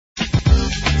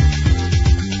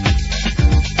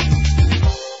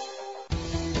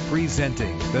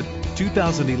Presenting the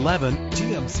 2011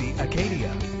 GMC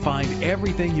Acadia. Find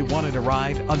everything you want in a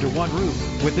ride under one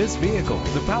roof. With this vehicle,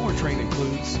 the powertrain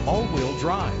includes all-wheel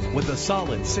drive with a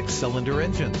solid 6-cylinder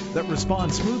engine that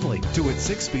responds smoothly to its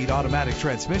 6-speed automatic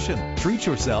transmission. Treat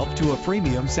yourself to a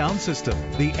premium sound system.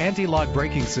 The anti-lock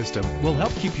braking system will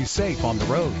help keep you safe on the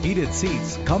road. Heated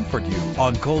seats comfort you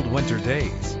on cold winter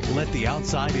days. Let the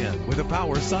outside in with a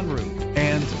power sunroof.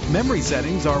 And memory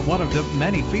settings are one of the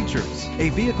many features. A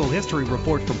vehicle history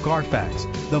report from Carfax,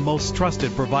 the most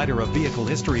trusted provider of vehicle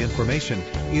history information,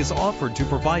 is offered to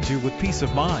provide you with peace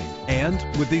of mind. And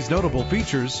with these notable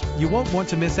features, you won't want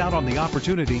to miss out on the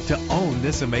opportunity to own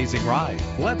this amazing ride.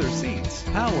 Leather seats,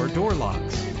 power door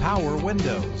locks, power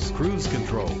windows, cruise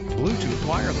control, Bluetooth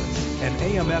wireless, an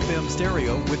AM/FM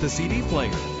stereo with a CD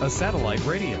player, a satellite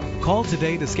radio. Call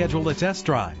today to schedule a test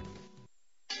drive.